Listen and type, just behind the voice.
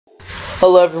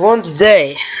Hello everyone,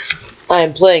 today I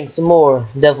am playing some more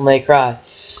Devil May Cry.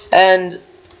 And,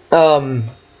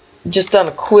 just on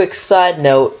a quick side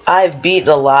note, I've beaten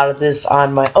a lot of this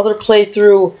on my other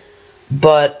playthrough,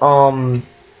 but,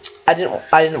 I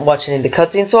didn't watch any of the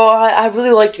cutscenes, so I really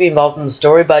like to be involved in the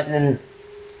story, but I didn't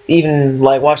even,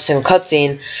 like, watch a single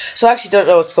cutscene, so I actually don't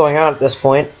know what's going on at this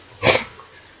point.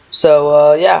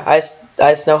 So, yeah, I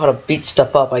just know how to beat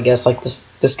stuff up, I guess, like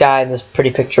this guy in this pretty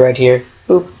picture right here.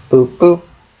 Boop, boop, boop.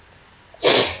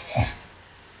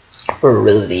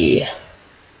 Really.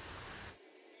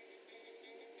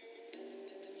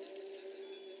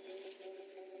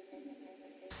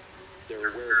 They're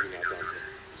aware of you now, Dante,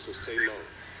 so stay low.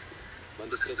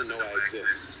 Mundus doesn't know I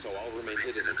exist, so I'll remain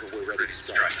hidden until we're ready to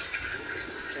strike.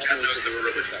 Cat knows the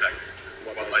gorilla factory.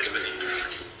 What lies beneath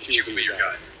you? She will be your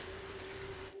guide.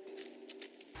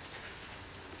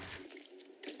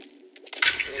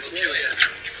 It'll kill you.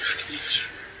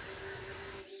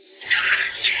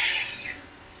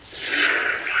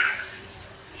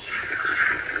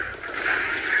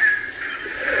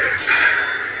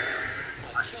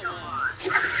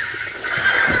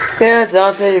 Yeah,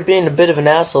 Dante, you're being a bit of an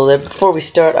asshole there. Before we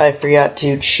start, I forgot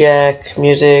to check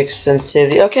music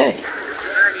sensitivity. Okay.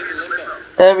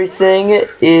 Everything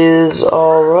is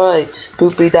alright.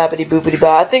 Boopity dappity boopity ba.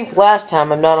 I think last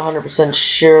time, I'm not 100%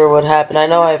 sure what happened. I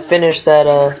know I finished that,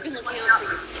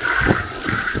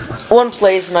 one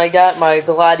place and I got my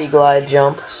glide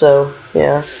jump, so,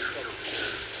 yeah.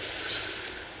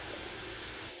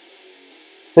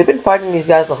 We've been fighting these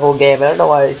guys the whole game. I don't know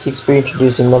why it keeps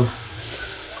reintroducing them.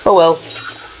 Oh well.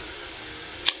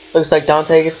 Looks like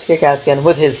Dante gets to kick ass again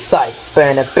with his scythe.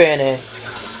 Banner.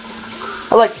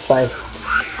 I like the scythe.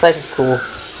 Scythe is cool.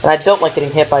 And I don't like getting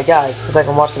hit by guys, because I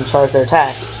can watch them charge their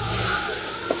attacks.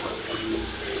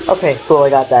 Okay, cool,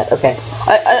 I got that. Okay.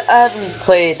 I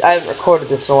haven't recorded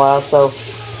this in a while, so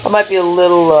I might be a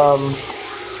little,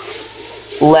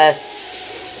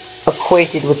 less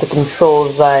acquainted with the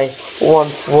controls I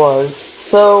once was.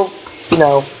 So, you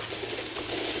know,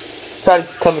 try to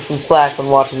cut me some slack when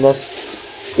watching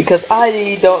this, because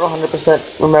I don't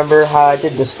 100% remember how I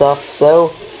did this stuff,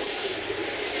 so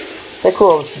yeah,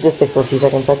 cool, I was sadistic for a few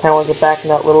seconds. I kinda want to get back in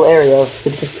that little area of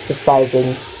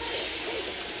sadisticizing.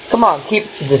 Come on, keep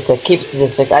it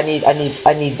sadistic, I need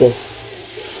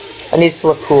this. I need to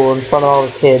look cool in front of all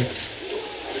the kids.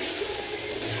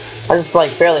 I just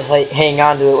like barely hang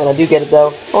on to it when I do get it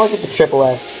though. I want to get the triple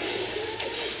S.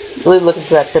 Really looking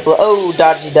for that triple. Oh,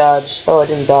 dodge. Oh, I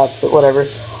didn't dodge, but whatever.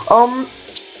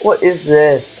 What is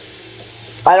this?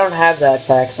 I don't have that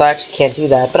attack, so I actually can't do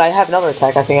that. But I have another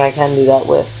attack I think I can do that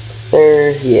with.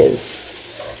 There he is.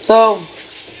 So,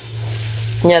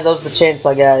 yeah, those are the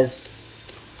chainsaw guys.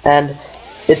 And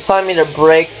it's telling me to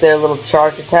break their little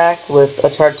charge attack with a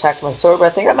charge attack with my sword, but I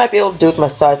think I might be able to do it with my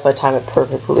scythe if I time it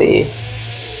perfectly.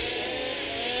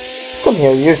 Come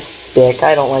here, you dick.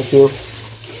 I don't like you.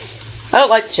 I don't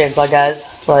like the chainsaw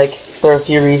guys, like, for a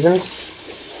few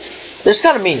reasons. They're just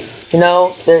kind of mean, you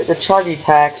know, their charge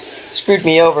attacks screwed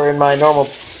me over in my normal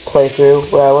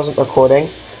playthrough where I wasn't recording,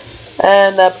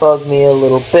 and that bugged me a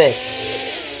little bit.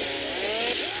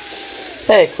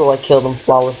 Hey, cool, I killed him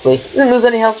flawlessly. Didn't lose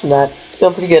any health from that.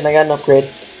 Feeling pretty good, and I got an upgrade.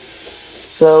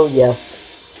 So,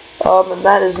 yes. And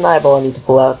that is an eyeball I need to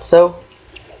pull out, so.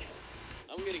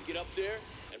 I'm gonna get up there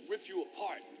and rip you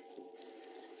apart.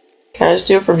 Can I just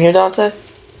do it from here, Dante?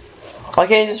 Why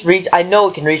can't you just reach? I know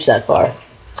it can reach that far.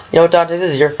 You know what, Dante?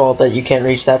 This is your fault that you can't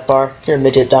reach that far. You're a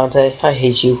midget, Dante. I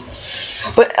hate you.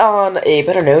 But on a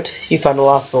better note, you found a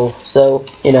lost soul. So,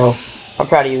 you know, I'm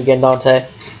proud of you again, Dante.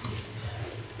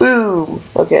 Boom!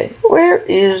 Okay, where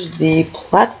is the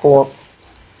platform?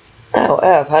 Oh,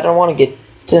 F, I don't want to get...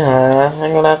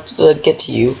 I'm gonna have to get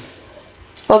to you.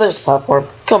 Oh, there's the platform.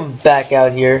 Come back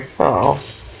out here. Oh,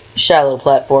 shallow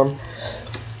platform.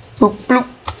 Boop, bloop.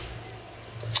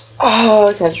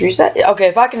 Oh, can I reach that? Okay,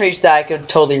 if I can reach that, I can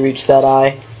totally reach that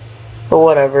eye. But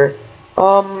whatever.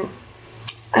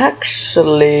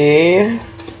 Actually,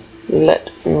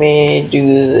 let me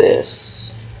do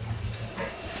this.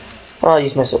 I'll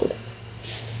use my sword.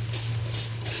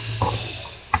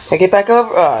 Can I get back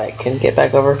over? Oh, I can get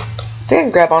back over. I think I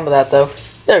can grab onto that, though.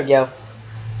 There we go.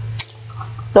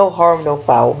 No harm, no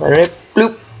foul. And it,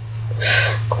 bloop.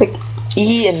 Click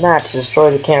E and that to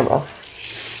destroy the camera.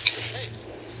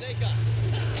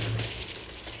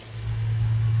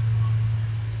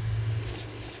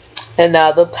 And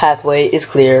now the pathway is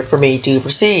clear for me to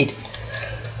proceed.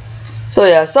 So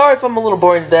yeah, sorry if I'm a little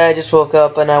boring today. I just woke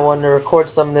up and I wanted to record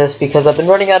some of this because I've been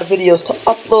running out of videos to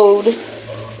upload.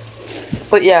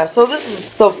 But yeah, so this is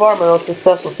so far my most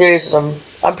successful series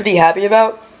that I'm pretty happy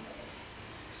about.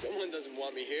 Someone doesn't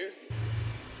want me here?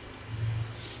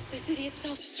 The city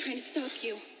itself is trying to stop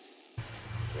you.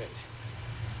 Great.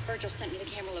 Virgil sent me the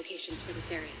camera locations for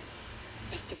this area.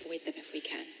 Best avoid them if we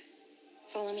can.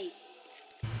 Follow me.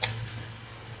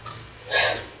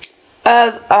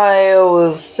 As I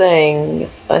was saying,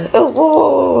 oh,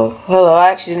 whoa, hello, I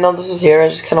actually didn't know this was here, I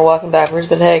was just kind of walking backwards,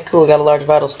 but hey, cool, got a large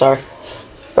vital star,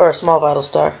 or a small vital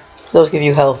star. Those give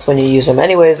you health when you use them.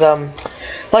 Anyways,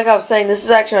 like I was saying, this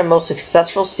is actually my most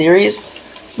successful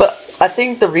series, but I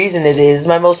think the reason it is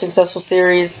my most successful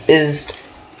series is,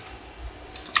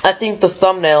 I think the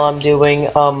thumbnail I'm doing,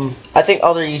 I think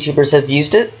other YouTubers have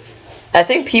used it. I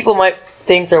think people might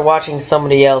think they're watching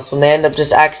somebody else when they end up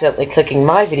just accidentally clicking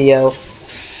my video.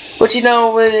 Which, you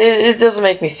know, it doesn't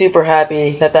make me super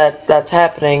happy that that's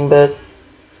happening, but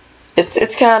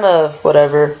it's kind of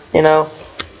whatever, you know.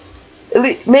 At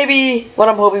least, maybe what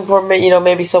I'm hoping for, you know,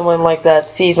 maybe someone like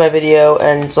that sees my video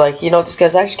and it's like, you know, this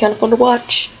guy's actually kind of fun to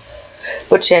watch.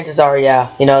 But chances are, yeah,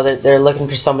 you know, they're looking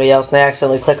for somebody else and they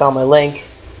accidentally click on my link.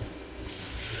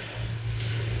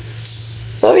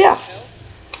 So, yeah.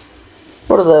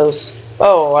 What are those?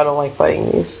 Oh, I don't like fighting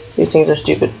these. These things are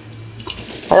stupid.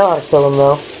 I know how to kill them,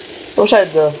 though. I wish I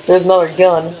had there's another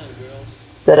gun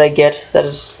that I get that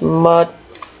is much...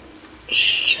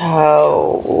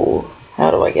 How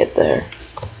do I get there?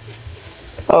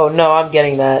 Oh, no, I'm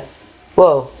getting that.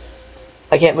 Whoa.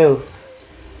 I can't move.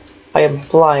 I am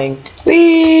flying.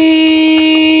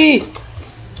 Whee!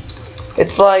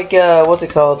 It's like, what's it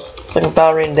called? It's like a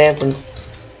ballerina dancing.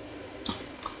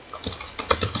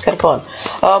 Kind of fun.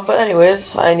 But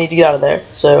anyways, I need to get out of there,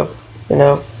 so, you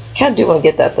know, kinda do want to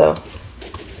get that, though.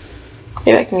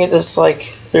 Maybe I can get this,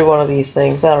 like, through one of these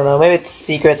things, I don't know, maybe it's a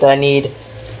secret that I need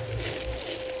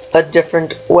a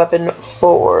different weapon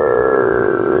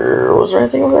for... Was there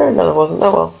anything over there? No, there wasn't,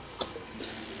 oh well.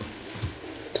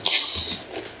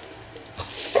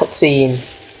 Cutscene.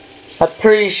 I'm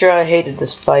pretty sure I hated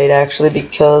this fight, actually,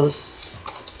 because...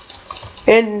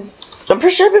 I'm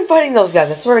pretty sure I've been fighting those guys.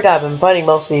 I swear to God, I've been fighting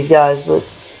most of these guys, but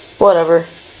whatever.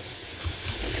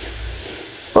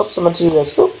 Oops, I'm gonna do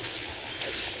this. Oop.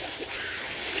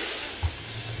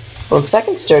 On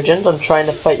second Sturgeons, I'm trying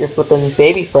to fight your flippin'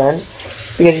 baby friend,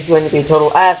 because he's going to be a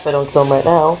total ass if I don't kill him right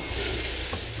now.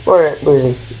 Where is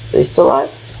he? Is he still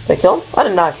alive? Did I kill him? I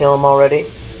did not kill him already.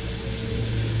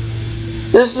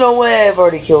 There's no way I've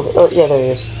already killed him. Oh, yeah, there he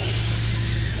is.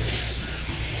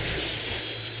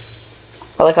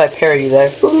 I like how I parry you there.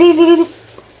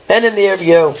 And in the air we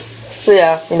go. So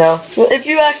yeah, you know, if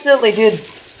you accidentally did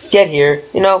get here,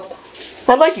 you know,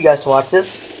 I'd like you guys to watch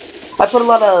this. I put a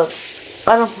lot of,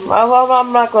 I'm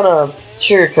not gonna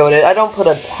sugarcoat it. I don't put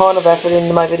a ton of effort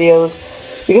into my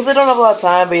videos because I don't have a lot of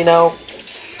time, but you know,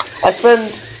 I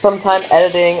spend some time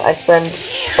editing. I spend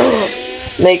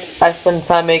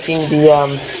time making the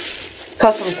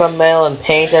custom thumbnail and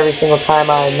paint every single time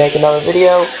I make another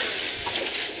video.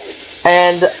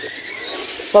 And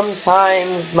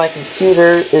sometimes my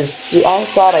computer is I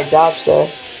thought I dodged there.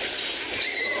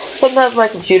 Sometimes my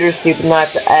computer is stupid and I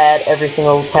have to add every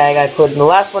single tag I put in the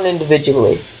last one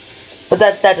individually. But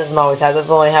that doesn't always happen. That's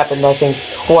only happened, I think,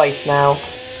 twice now.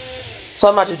 So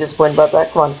I'm not too disappointed about that.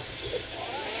 Come on.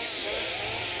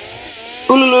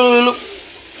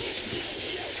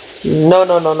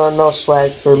 No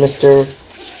swag for Mr.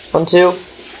 1-2.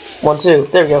 1-2.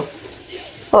 There we go.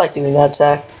 I like doing that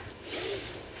attack.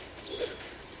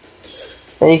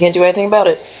 And you can't do anything about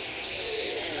it.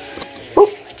 Boop.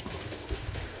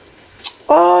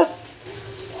 What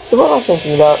am I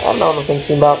thinking about? I don't know what I'm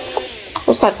thinking about. I'm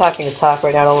just kind of talking to talk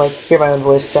right now. I don't like hear my own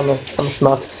voice because I'm a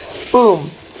schmuck. Boom.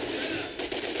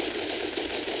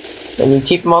 And you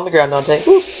keep him on the ground, Dante.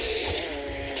 Boop.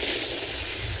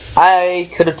 I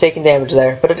could have taken damage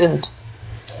there, but I didn't.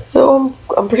 So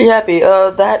I'm pretty happy.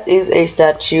 That is a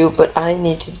statue, but I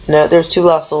need to know. There's 2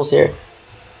 lost souls here.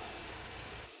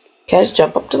 Can I just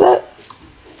jump up to that?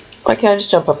 Why can't I just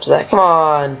jump up to that? Come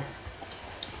on.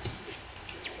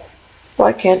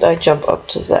 Why can't I jump up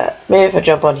to that? Maybe if I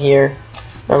jump on here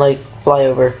and like fly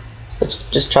over. Let's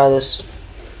just try this.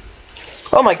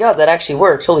 Oh my god, that actually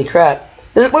works. Holy crap.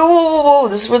 Whoa.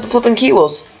 This is where the flipping key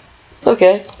was.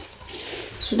 Okay.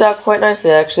 This worked out quite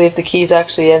nicely actually if the keys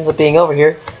actually ends up being over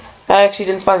here. I actually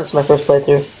didn't find this in my first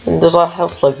playthrough. And there's a lot of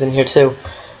health slugs in here too.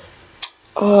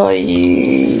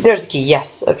 There's the key,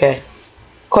 yes, okay.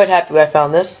 Quite happy I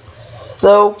found this.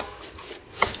 Though,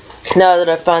 now that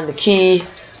I've found the key,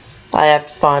 I have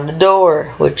to find the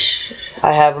door, which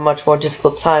I have a much more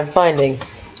difficult time finding.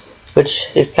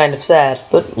 Which is kind of sad,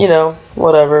 but, you know,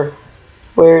 whatever.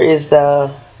 Where is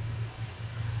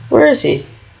he?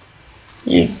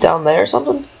 You down there or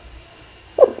something?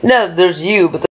 No, there's you, but